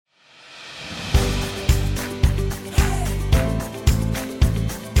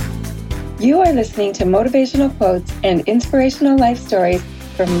You are listening to motivational quotes and inspirational life stories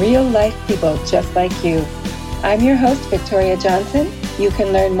from real-life people just like you. I'm your host, Victoria Johnson. You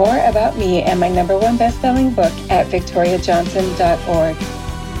can learn more about me and my #1 best-selling book at victoriajohnson.org.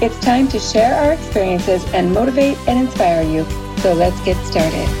 It's time to share our experiences and motivate and inspire you. So let's get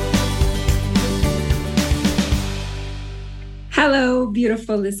started. Hello,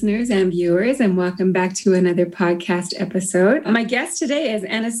 beautiful listeners and viewers, and welcome back to another podcast episode. My guest today is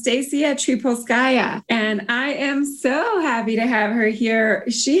Anastasia Tripolskaya, and I am so happy to have her here.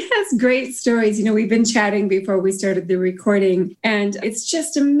 She has great stories. You know, we've been chatting before we started the recording, and it's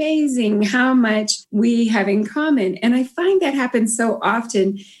just amazing how much we have in common. And I find that happens so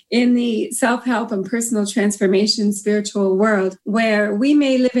often in the self-help and personal transformation spiritual world, where we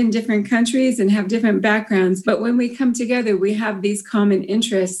may live in different countries and have different backgrounds, but when we come together, we have these common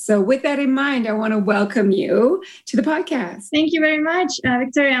interests. So with that in mind, I want to welcome you to the podcast. Thank you very much,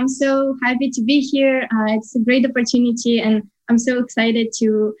 Victoria. I'm so happy to be here. It's a great opportunity, and I'm so excited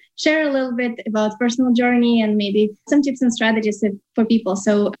to share a little bit about personal journey and maybe some tips and strategies for people.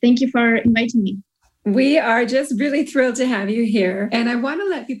 So thank you for inviting me. We are just really thrilled to have you here. And I want to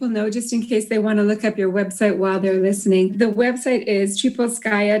let people know, just in case they want to look up your website while they're listening, the website is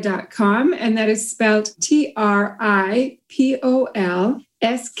tripolskaya.com, and that is spelled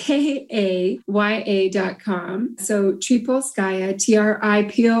TRIPOLSKAYA.com. So Tripolskaya,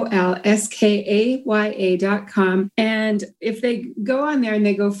 TRIPOLSKAYA.com. And if they go on there and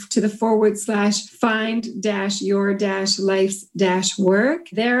they go to the /find-your-life's-work,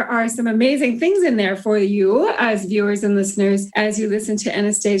 there are some amazing things in there for you as viewers and listeners as you listen to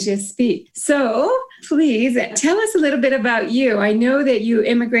Anastasia speak. So please tell us a little bit about you. I know that you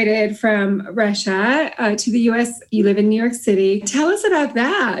immigrated from Russia to the U.S. You live in New York City. Tell us about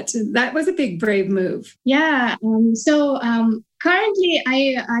that. That was a big, brave move. Yeah. Currently,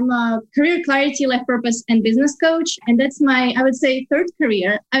 I'm a career clarity, life purpose, and business coach. And that's my, I would say, third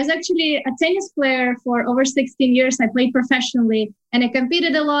career. I was actually a tennis player for over 16 years. I played professionally and I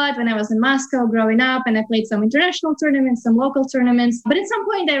competed a lot when I was in Moscow growing up. And I played some international tournaments, some local tournaments. But at some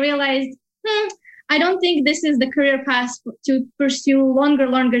point I realized, I don't think this is the career path to pursue longer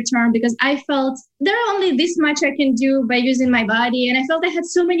term, because I felt there are only this much I can do by using my body. And I felt I had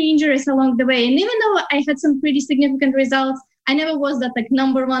so many injuries along the way. And even though I had some pretty significant results, I never was that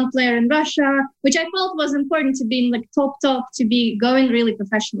 #1 player in Russia, which I felt was important to be in top, to be going really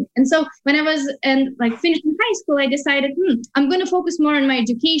professionally. And so when I was finishing high school, I decided, I'm going to focus more on my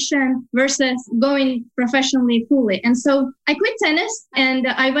education versus going professionally fully. And so I quit tennis and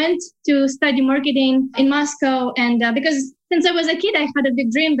I went to study marketing in Moscow. And because since I was a kid, I had a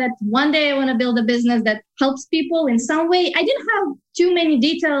big dream that one day I want to build a business that helps people in some way. I didn't have too many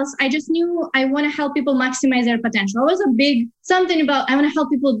details. I just knew I want to help people maximize their potential. It was something about I want to help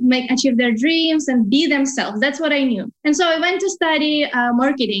people achieve their dreams and be themselves. That's what I knew. And so I went to study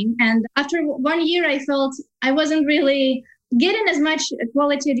marketing. And after 1 year, I felt I wasn't really getting as much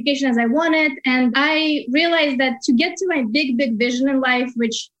quality education as I wanted. And I realized that to get to my big vision in life,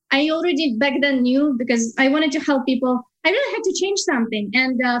 which I already back then knew because I wanted to help people, I really had to change something.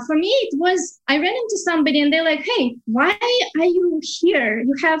 And for me, it was, I ran into somebody and they're like, hey, why are you here?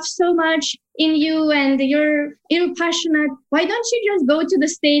 You have so much in you and you're passionate. Why don't you just go to the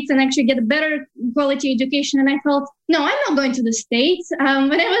States and actually get a better quality education? And I felt, no, I'm not going to the States.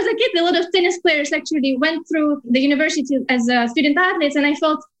 When I was a kid, a lot of tennis players actually went through the university as student athletes. And I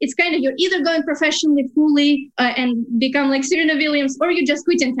felt it's kind of, you're either going professionally fully and become like Serena Williams, or you just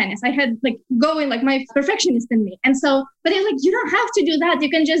quit in tennis. I had my perfectionist in me. And so, but they're like, you don't have to do that. You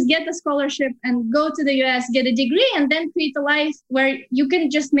can just get a scholarship and go to the US, get a degree, and then create a life where you can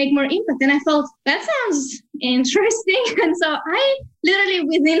just make more impact. And I felt, that sounds interesting. And so I literally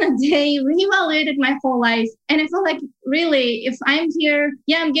within a day reevaluated my whole life. And I felt like, really, if I'm here,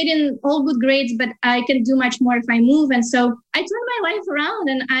 I'm getting all good grades, but I can do much more if I move. And so I turned my life around,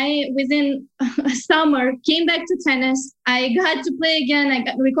 and I, within a summer, came back to tennis. I got to play again. I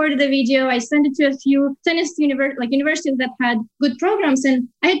recorded a video. I sent it to a few tennis universities that had good programs. And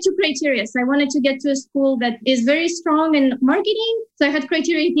I had 2 criteria. So I wanted to get to a school that is very strong in marketing. So I had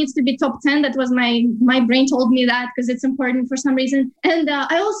criteria, it needs to be top 10. That was my brain told me that because it's important for some reason. And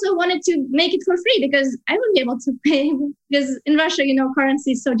I also wanted to make it for free because I wouldn't be able to pay, because in Russia,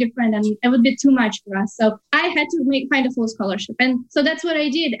 currency is so different and it would be too much for us. So I had to find a full scholarship. And so that's what I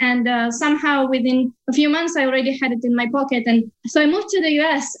did. And somehow within a few months, I already had it in my pocket. And so I moved to the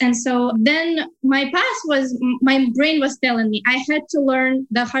US. And so then my path was, my brain was telling me I had to learn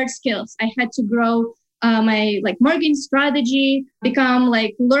the hard skills. I had to grow my like marketing strategy,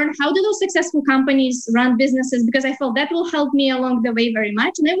 learn how do those successful companies run businesses, because I felt that will help me along the way very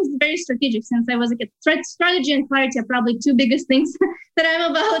much. And I was very strategic since I was a kid. Strategy and clarity are probably two biggest things that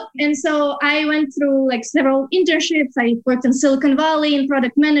I'm about. And so I went through like several internships. I worked in Silicon Valley in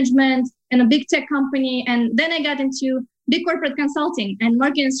product management in a big tech company. And then I got into big corporate consulting and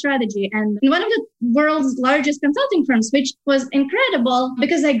marketing strategy, and in one of the world's largest consulting firms, which was incredible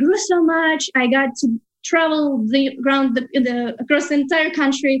because I grew so much. I got to travel across the entire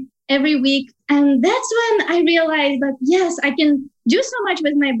country every week. And that's when I realized that, yes, I can do so much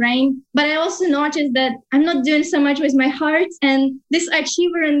with my brain, but I also noticed that I'm not doing so much with my heart. And this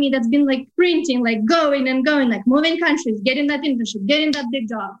achiever in me that's been like printing, like going and going, like moving countries, getting that internship, getting that big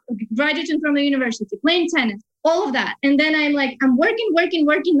job, graduating from the university, playing tennis, all of that. And then I'm working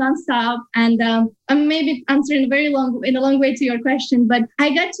nonstop. And I'm maybe answering in a long way to your question, but I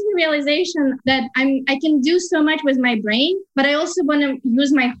got to the realization that I can do so much with my brain, but I also want to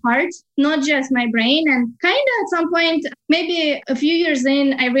use my heart, not just my brain. And kind of at some point, maybe a few years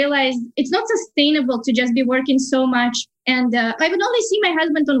in, I realized it's not sustainable to just be working so much. And I would only see my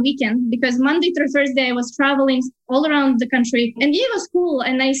husband on weekends because Monday through Thursday, I was traveling all around the country. And it was cool.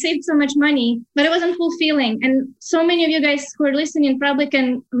 And I saved so much money, but it wasn't fulfilling. And so many of you guys who are listening probably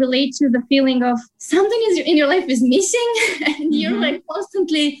can relate to the feeling of something in your life is missing. And you're like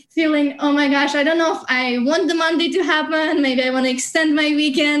constantly feeling, oh my gosh, I don't know if I want the Monday to happen. Maybe I want to extend my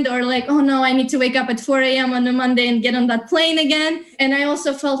weekend, or like, oh no, I need to wake up at 4 a.m. on a Monday and get on that plane again. And I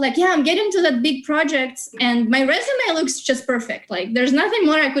also felt like, yeah, I'm getting to that big project and my resume looks just perfect. Like there's nothing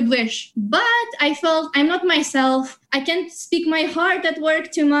more I could wish. But I felt I'm not myself. I can't speak my heart at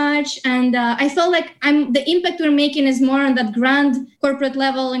work too much. And I felt like the impact we're making is more on that grand corporate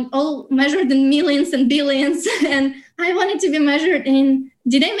level and all measured in millions and billions. And I wanted to be measured in,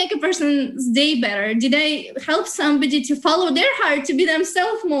 did I make a person's day better? Did I help somebody to follow their heart, to be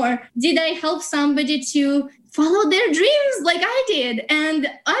themselves more? Did I help somebody to follow their dreams like I did? And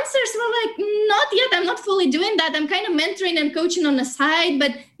answers were like, not yet. I'm not fully doing that. I'm kind of mentoring and coaching on the side,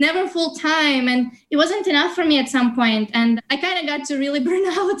 but never full time. And it wasn't enough for me at some point. And I kind of got to really burn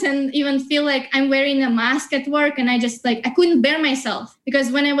out and even feel like I'm wearing a mask at work. And I just I couldn't bear myself, because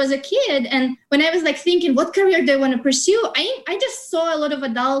when I was a kid and when I was thinking, what career do I want to pursue? I just saw a lot of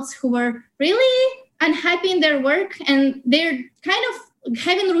adults who were really unhappy in their work, and they're kind of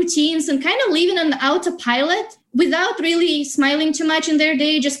having routines and kind of living on the autopilot without really smiling too much in their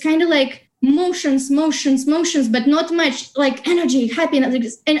day, just kind of motions, but not much energy,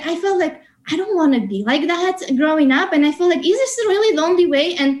 happiness. And I felt like I don't want to be like that growing up. And I felt like, is this really the only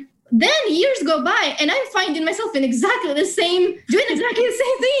way? And then years go by and I'm finding myself in doing exactly the same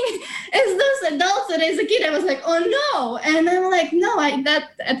thing as those adults. And as a kid, I was like, oh no. And I'm like, no, that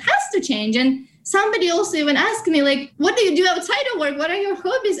has to change. And somebody also even asked me, what do you do outside of work? What are your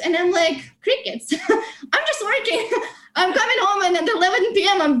hobbies? And I'm like, crickets. I'm just working. I'm coming home and at 11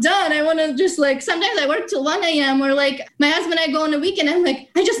 p.m. I'm done. I want to just sometimes I work till 1 a.m. or my husband and I go on a weekend. I'm like,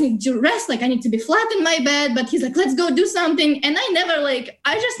 I just need to rest. I need to be flat in my bed. But he's like, let's go do something. And I never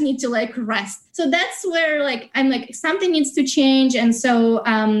I just need to rest. So that's where I'm like, something needs to change. And so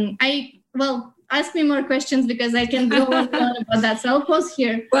ask me more questions because I can go on about that. So I'll pause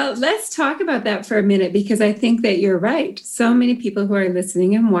here. Well, let's talk about that for a minute, because I think that you're right. So many people who are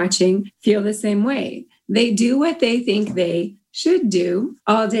listening and watching feel the same way. They do what they think they should do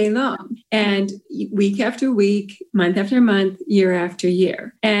all day long, and week after week, month after month, year after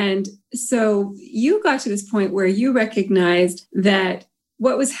year. And so you got to this point where you recognized that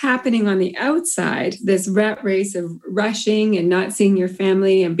what was happening on the outside, this rat race of rushing and not seeing your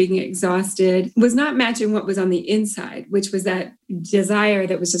family and being exhausted, was not matching what was on the inside, which was that desire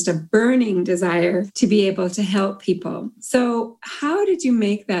that was just a burning desire to be able to help people. So how did you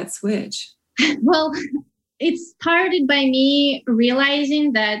make that switch? Well, it started by me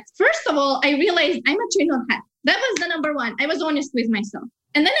realizing that, first of all, I realized I'm actually not happy. That was the number one. I was honest with myself.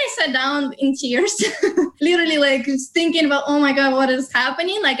 And then I sat down in tears, literally thinking about, oh my God, what is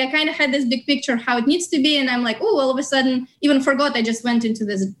happening? I kind of had this big picture how it needs to be. And I'm like, oh, all of a sudden, even forgot I just went into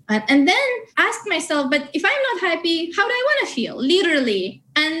this. And then asked myself, but if I'm not happy, how do I want to feel? Literally.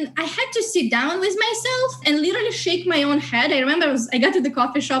 And I had to sit down with myself and literally shake my own head. I remember I got to the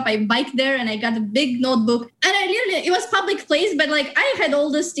coffee shop, I biked there and I got a big notebook. And it was public place, but I had all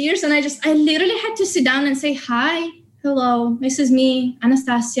those tears and I literally had to sit down and say, hi. Hello, this is me,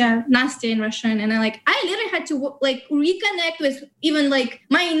 Anastasia, Nastya in Russian. And I literally had to reconnect with even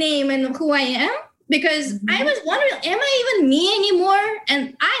my name and who I am, because I was wondering, am I even me anymore?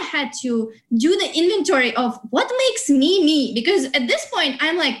 And I had to do the inventory of what makes me me. Because at this point,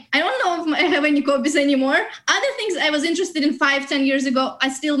 I'm like, I don't know if I have any copies anymore. Other things I was interested in 5-10 years ago are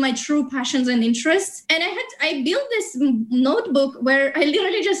still my true passions and interests. And I built this notebook where I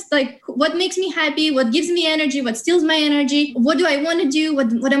literally just like, what makes me happy? What gives me energy? What steals my energy? What do I want to do?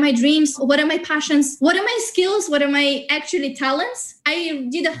 What are my dreams? What are my passions? What are my skills? What are my actually talents? I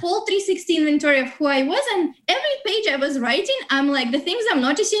did a whole 360 inventory of who I was. And every page I was writing, I'm like, the things I'm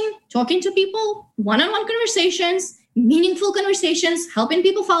noticing, talking to people, one-on-one conversations, meaningful conversations, helping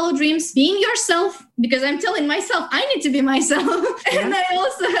people follow dreams, being yourself, because I'm telling myself I need to be myself. And I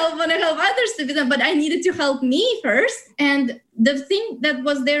also want to help others to be them, but I needed to help me first. And the thing that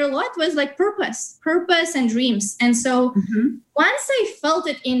was there a lot was like purpose and dreams. And so once I felt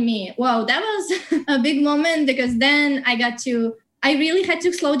it in me, wow, that was a big moment, because then I really had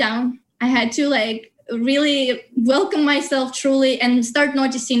to slow down. I had to like really welcome myself truly and start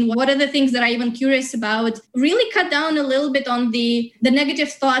noticing what are the things that I'm even curious about, really cut down a little bit on the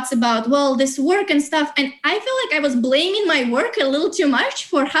negative thoughts about, well, this work and stuff. And I feel like I was blaming my work a little too much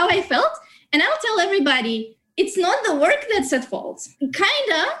for how I felt. And I'll tell everybody, it's not the work that's at fault.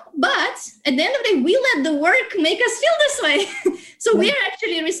 Kinda, but at the end of the day, we let the work make us feel this way. So we are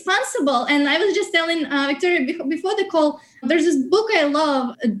actually responsible. And I was just telling Victoria before the call, there's this book I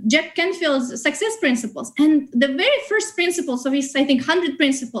love, Jack Canfield's Success Principles. And the very first principles of his, I think, 100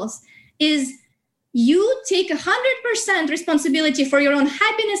 principles is you take 100% responsibility for your own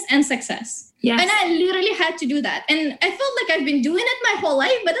happiness and success. Yes. And I literally had to do that. And I felt like I've been doing it my whole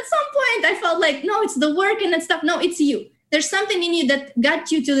life. But at some point, I felt like, no, it's the work and that stuff. No, it's you. There's something in you that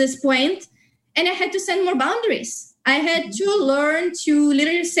got you to this point. And I had to set more boundaries. I had to learn to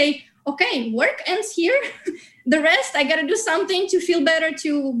literally say, okay, work ends here. The rest, I got to do something to feel better,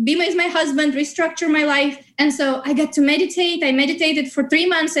 to be with my husband, restructure my life. And so I got to meditate. I meditated for 3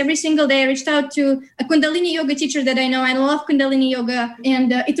 months every single day. I reached out to a Kundalini yoga teacher that I know. I love Kundalini yoga.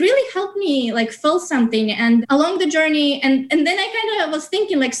 And it really helped me like feel something. And along the journey, and then I kind of was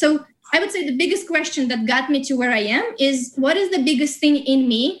thinking like, so I would say the biggest question that got me to where I am is, what is the biggest thing in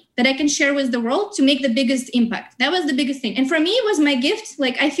me that I can share with the world to make the biggest impact? That was the biggest thing. And for me, it was my gift.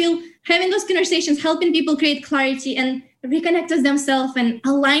 Like I feel having those conversations, helping people create clarity and reconnect with themselves and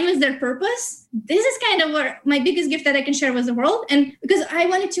align with their purpose. This is kind of what my biggest gift that I can share with the world. And because I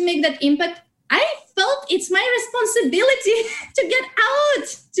wanted to make that impact, I felt it's my responsibility to get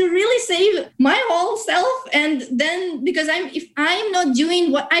out, to really save my whole self. And then because if I'm not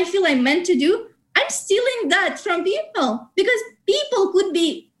doing what I feel I'm meant to do, I'm stealing that from people, because people could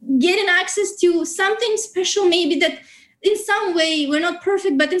be getting access to something special, maybe that in some way we're not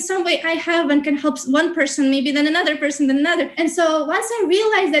perfect, but in some way I have and can help one person, maybe then another person, then another. And so once I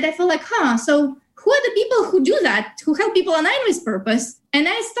realized that, I felt like, so who are the people who do that, who help people align with purpose? And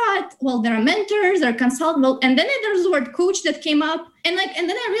I thought, well, there are mentors, there are consultants, and then there's the word coach that came up. And then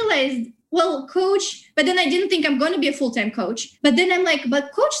I realized, well, coach, but then I didn't think I'm going to be a full-time coach. But then I'm like,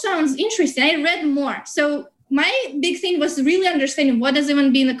 but coach sounds interesting. I read more. So my big thing was really understanding, what does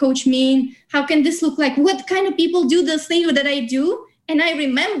even being a coach mean? How can this look like? What kind of people do the thing that I do? And I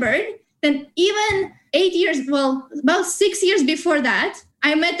remembered that even about 6 years before that,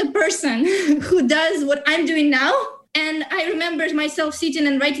 I met a person who does what I'm doing now. And I remember myself sitting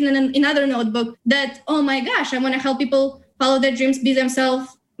and writing in another notebook that, oh my gosh, I want to help people follow their dreams, be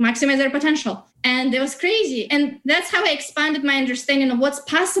themselves, maximize their potential. And it was crazy. And that's how I expanded my understanding of what's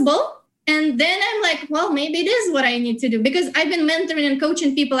possible. And then I'm like, well, maybe it is what I need to do, because I've been mentoring and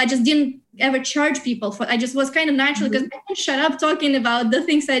coaching people. I just didn't ever charge people for. I just was kind of natural, because I can shut up talking about the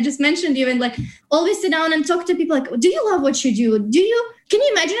things I just mentioned, even like always sit down and talk to people like, do you love what you do? Can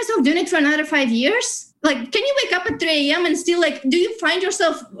you imagine yourself doing it for another 5 years? Like, can you wake up at 3 a.m. and still like, do you find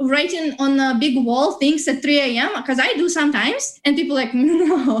yourself writing on a big wall things at 3 a.m.? Because I do sometimes. And people like,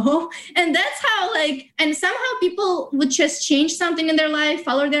 no. And that's how and somehow people would just change something in their life,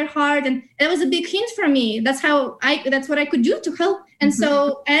 follow their heart. And that was a big hint for me. That's what I could do to help. And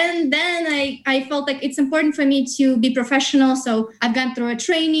so, and then I felt like it's important for me to be professional. So I've gone through a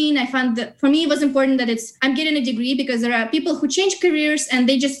training. I found that for me, it was important that I'm getting a degree, because there are people who change careers and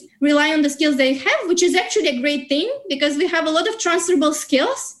they just rely on the skills they have, which is actually a great thing, because we have a lot of transferable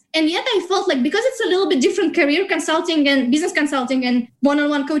skills. And yet I felt like, because it's a little bit different, career consulting and business consulting and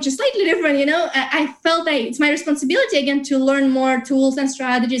one-on-one coaching, slightly different, I felt like it's my responsibility again to learn more tools and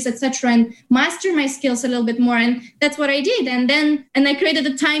strategies, etc., and master my skills a little bit more. And that's what I did. And I created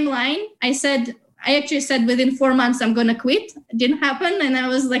a timeline. I said, I actually said within 4 months, I'm going to quit. It didn't happen. And I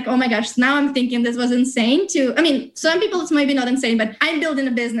was like, oh my gosh, now I'm thinking this was insane some people, it's maybe not insane, but I'm building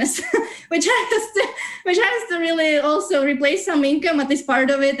a business, which has to really also replace some income, at least part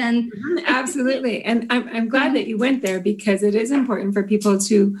of it. And absolutely. And I'm glad that you went there, because it is important for people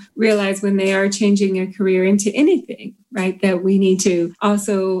to realize when they are changing a career into anything, right, that we need to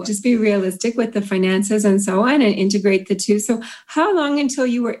also just be realistic with the finances and so on and integrate the two. So how long until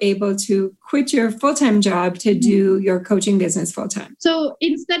you were able to quit your full-time job to do your coaching business full-time? So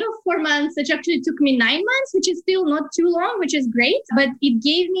instead of 4 months, it actually took me 9 months, which is still not too long, which is great, but it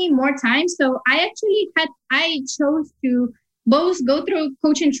gave me more time. So I chose to both go through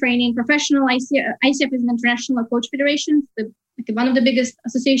coaching training. Professional ICF is an international coach federation, one of the biggest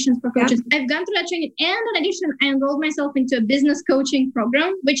associations for coaches. Yeah. I've gone through that training, and in addition, I enrolled myself into a business coaching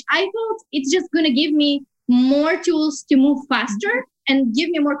program, which I thought it's just going to give me more tools to move faster and give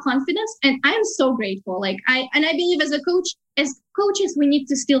me more confidence. And I'm so grateful. I believe as coaches, we need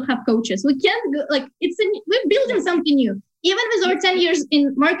to still have coaches. We can't go, we're building something new. Even with our 10 years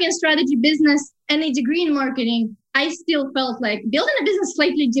in marketing strategy, business, and a degree in marketing, I still felt like building a business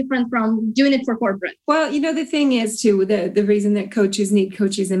slightly different from doing it for corporate. Well, the thing is too, the reason that coaches need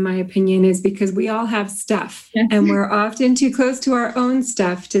coaches, in my opinion, is because we all have stuff and we're often too close to our own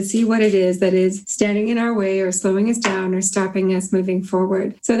stuff to see what it is that is standing in our way or slowing us down or stopping us moving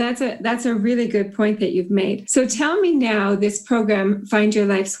forward. So that's a really good point that you've made. So tell me now, this program, Find Your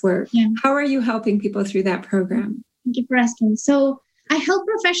Life's Work, how are you helping people through that program? Thank you for asking. So I help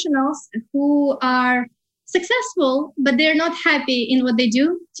professionals who are successful, but they're not happy in what they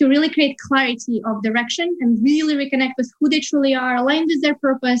do, to really create clarity of direction and really reconnect with who they truly are, align with their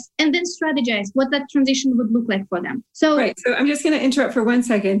purpose, and then strategize what that transition would look like for them. So I'm just going to interrupt for 1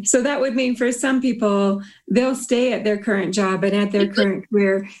 second. So that would mean for some people, they'll stay at their current job and at their current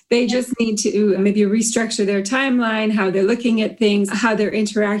career. They just need to maybe restructure their timeline, how they're looking at things, how they're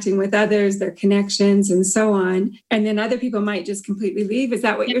interacting with others, their connections, and so on. And then other people might just completely leave. Is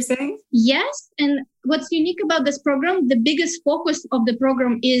that what you're saying? Yes. And what's unique about this program, the biggest focus of the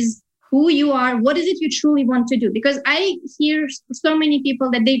program is who you are. What is it you truly want to do? Because I hear so many people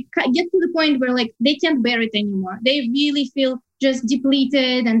that they get to the point where they can't bear it anymore. They really feel just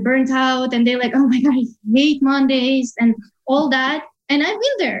depleted and burnt out. And they're like, oh my God, I hate Mondays and all that. And I've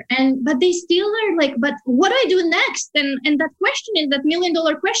been there, but they still are like, but what do I do next? And that question is that $1 million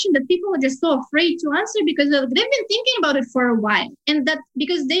question that people are just so afraid to answer, because they've been thinking about it for a while. And that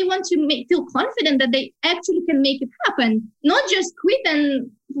because they want to feel confident that they actually can make it happen, not just quit and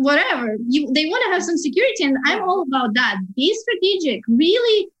whatever. They want to have some security. And I'm all about that. Be strategic,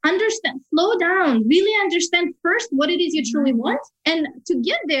 really understand, slow down, really understand first what it is you truly want. And to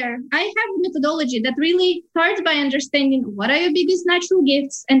get there, I have a methodology that really starts by understanding what are your biggest natural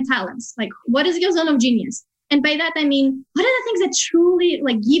gifts and talents. Like, what is your zone of genius? And by that, I mean, what are the things that truly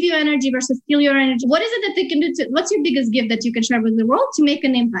give you energy versus steal your energy? What is it that they can do what's your biggest gift that you can share with the world to make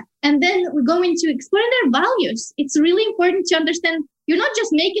an impact? And then we go into exploring their values. It's really important to understand you're not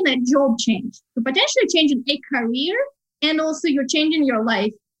just making a job change. You're potentially changing a career, and also you're changing your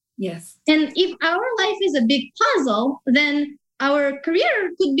life. Yes. And if our life is a big puzzle, then our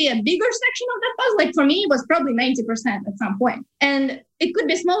career could be a bigger section of that puzzle. Like for me, it was probably 90% at some point. And it could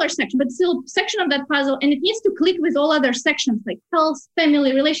be a smaller section, but still section of that puzzle. And it needs to click with all other sections like health,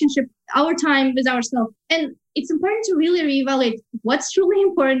 family, relationship, our time with ourselves. And it's important to really reevaluate what's truly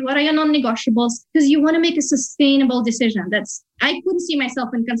important, what are your non-negotiables, because you want to make a sustainable decision. I couldn't see myself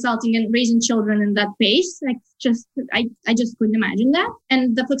in consulting and raising children in that pace. I just couldn't imagine that.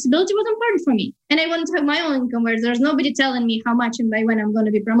 And the flexibility was important for me. And I wanted to have my own income where there's nobody telling me how much and by when I'm going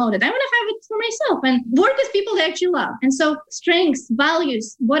to be promoted. I want to have it for myself and work with people that I actually love. And so strengths,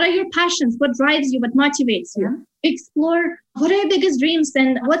 values, what are your passions? What drives you? What motivates you? Yeah. Explore what are your biggest dreams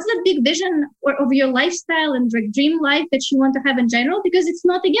and what's the big vision of your lifestyle and dream life that you want to have in general, because it's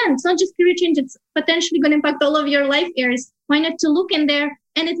not just career change, it's potentially going to impact all of your life areas. Why not to look in there,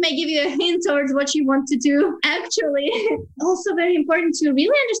 and it may give you a hint towards what you want to do actually. Also very important to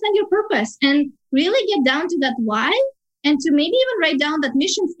really understand your purpose and really get down to that why, and to maybe even write down that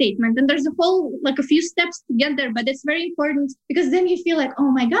mission statement. And there's a few steps to get there, but it's very important because then you feel like, oh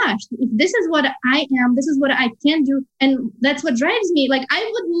my gosh, if this is what I am, this is what I can do. And that's what drives me. Like I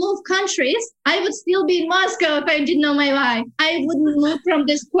would move countries. I would still be in Moscow if I didn't know my why. I wouldn't move from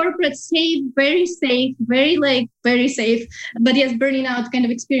this corporate very safe, but yes, burning out kind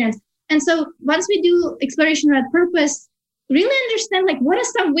of experience. And so once we do exploration at purpose, really understand what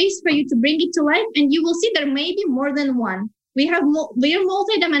are some ways for you to bring it to life, and you will see there may be more than one. We are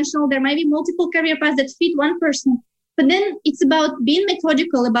multidimensional. There might be multiple career paths that fit one person, but then it's about being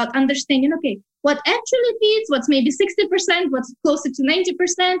methodical, about understanding, okay, what actually fits, what's maybe 60%, what's closer to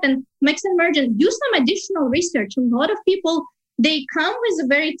 90%, and mix and merge and do some additional research. A lot of people, they come with a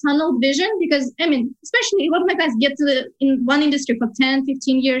very tunnel vision because, especially a lot of my guys get in one industry for 10,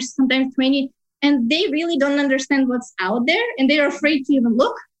 15 years, sometimes 20, and they really don't understand what's out there, and they're afraid to even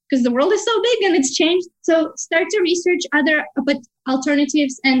look because the world is so big and it's changed. So start to research other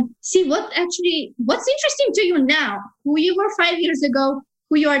alternatives and see what's interesting to you now. Who you were 5 years ago,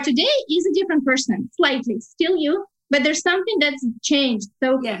 who you are today is a different person, slightly, still you, but there's something that's changed.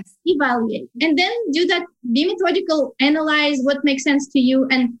 So yes, evaluate and then do that, be methodical, analyze what makes sense to you.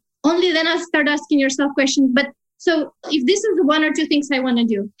 And only then I'll start asking yourself questions. But so if this is the one or two things I want to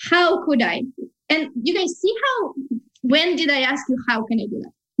do, how could I? And you guys see when did I ask you, how can I do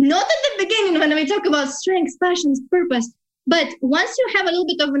that? Not at the beginning when we talk about strengths, passions, purpose, but once you have a little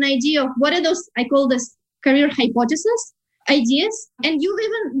bit of an idea of what are those, I call this career hypothesis, ideas, and you've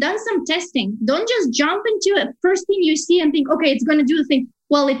even done some testing. Don't just jump into it. First thing you see and think, okay, it's going to do the thing.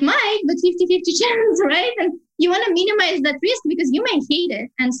 Well, it might, but 50-50 chance, right? And you want to minimize that risk because you may hate it.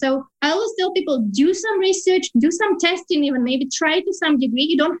 And so I always tell people, do some research, do some testing, even maybe try to some degree.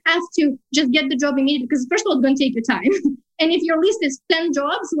 You don't have to just get the job immediately because first of all, it's going to take you time. And if your list is 10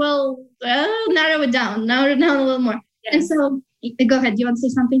 jobs, well, narrow it down a little more. Yes. And so go ahead. Do you want to say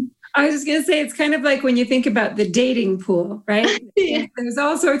something? I was just going to say, it's kind of like when you think about the dating pool, right? Yeah. There's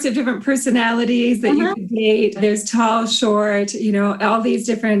all sorts of different personalities that you can date. There's tall, short, all these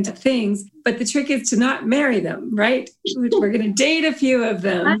different things. But the trick is to not marry them, right? We're going to date a few of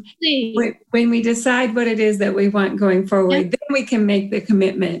them. When we decide what it is that we want going forward, then we can make the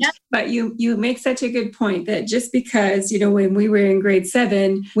commitment. Yep. But you make such a good point that just because, when we were in grade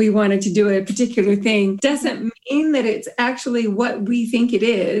 7, we wanted to do a particular thing doesn't mean that it's actually what we think it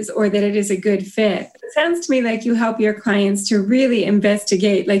is or that it is a good fit. It sounds to me like you help your clients to really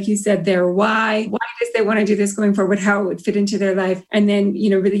investigate, like you said, their why does they want to do this going forward, how it would fit into their life, and then,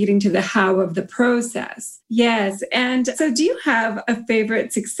 really getting to the how of the process. Yes. And so do you have a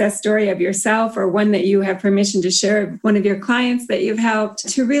favorite success story of yourself or one that you have permission to share, one of your clients that you've helped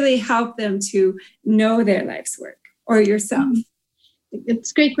to really help them to know their life's work, or yourself?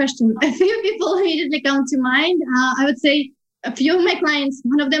 It's a great question. A few people immediately come to mind. I would say a few of my clients,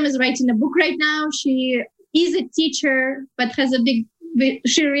 one of them is writing a book right now. She is a teacher, but has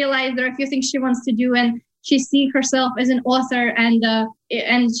she realized there are a few things she wants to do, and she sees herself as an author,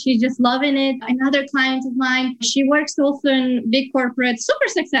 and she's just loving it. Another client of mine, she works also in big corporate, super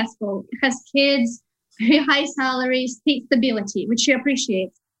successful, has kids, very high salaries, state stability, which she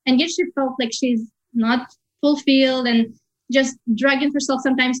appreciates. And yet she felt like she's not fulfilled and just dragging herself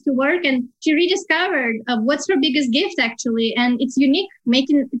sometimes to work. And she rediscovered what's her biggest gift, actually. And it's unique,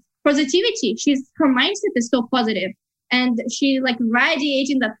 making positivity. Her mindset is so positive. And she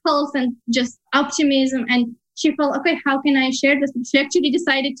radiating that health and just optimism. And she felt, okay, how can I share this? She actually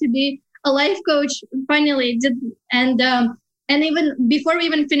decided to be a life coach. Finally, and even before we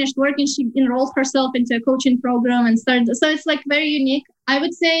even finished working, she enrolled herself into a coaching program and started. So it's very unique. I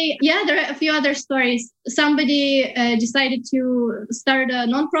would say, there are a few other stories. Somebody decided to start a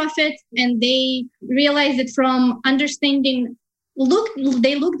nonprofit, and they realized it from understanding.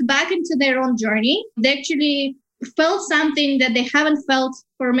 They looked back into their own journey. They actually felt something that they haven't felt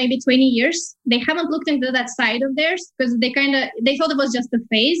for maybe 20 years. They haven't looked into that side of theirs because they thought it was just a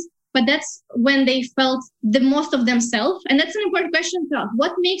phase, but that's when they felt the most of themselves. And that's an important question to ask.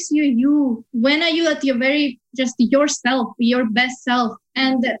 What makes you you? When are you at your very, just yourself, your best self?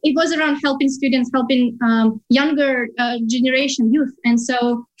 And it was around helping students, helping younger generation youth. And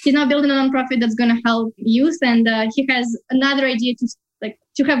so he's now building a nonprofit that's going to help youth. And he has another idea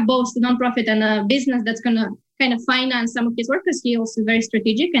to have both the nonprofit and a business that's going to kind of finance some of his work, because he also very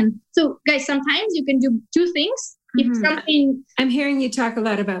strategic. And so, guys, sometimes you can do two things. If something, I'm hearing you talk a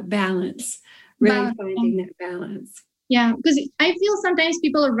lot about balance, really finding that balance. Yeah, because I feel sometimes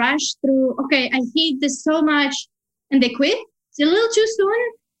people rush through, okay, I hate this so much, and they quit. It's a little too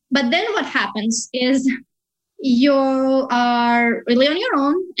soon. But then what happens is you are really on your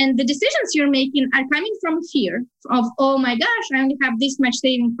own, and the decisions you're making are coming from fear of, oh my gosh, I only have this much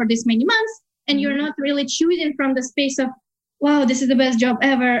saving for this many months. And you're not really choosing from the space of, wow, this is the best job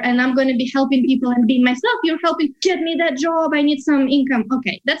ever, and I'm going to be helping people and being myself. You're helping, get me that job. I need some income.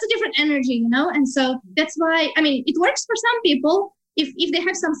 Okay, that's a different energy, And so that's why, it works for some people if they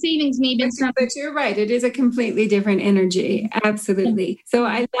have some savings, maybe. But you're right. It is a completely different energy. Absolutely. So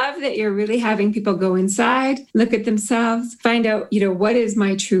I love that you're really having people go inside, look at themselves, find out, what is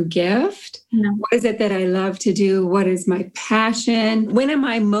my true gift? Yeah. What is it that I love to do? What is my passion? When am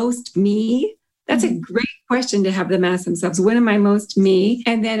I most me? That's a great question to have them ask themselves. When am I most me?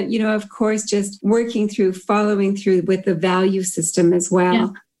 And then, of course, just working through, following through with the value system as well. Yeah.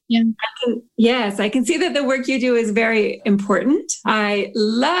 Yes, I can see that the work you do is very important. I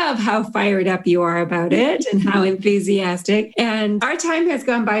love how fired up you are about it and how enthusiastic. And our time has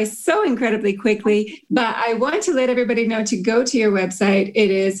gone by so incredibly quickly, but I want to let everybody know to go to your website. It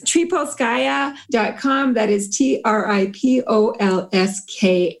is tripolskaya.com. That is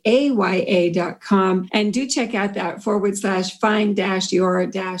TRIPOLSKAYA.com. And do check out that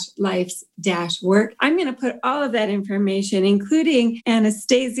 /find-your-life's-work. I'm going to put all of that information, including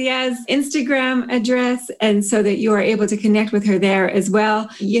Anastasia's Instagram address, and so that you are able to connect with her there as well.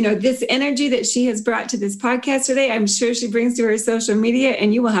 This energy that she has brought to this podcast today, I'm sure she brings to her social media,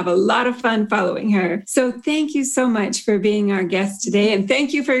 and you will have a lot of fun following her. So thank you so much for being our guest today. And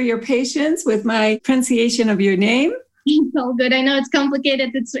thank you for your patience with my pronunciation of your name. It's all good. I know it's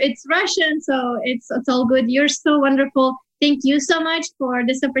complicated. It's Russian, so it's all good. You're so wonderful. Thank you so much for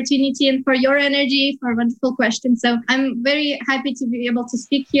this opportunity and for your energy, for wonderful questions. So I'm very happy to be able to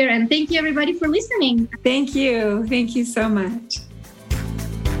speak here. And thank you, everybody, for listening. Thank you. Thank you so much.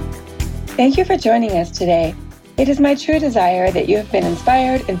 Thank you for joining us today. It is my true desire that you have been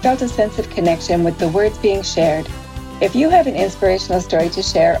inspired and felt a sense of connection with the words being shared. If you have an inspirational story to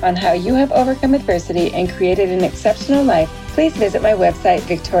share on how you have overcome adversity and created an exceptional life, please visit my website,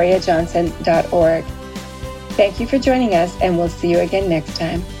 victoriajohnson.org. Thank you for joining us, and we'll see you again next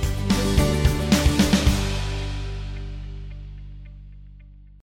time.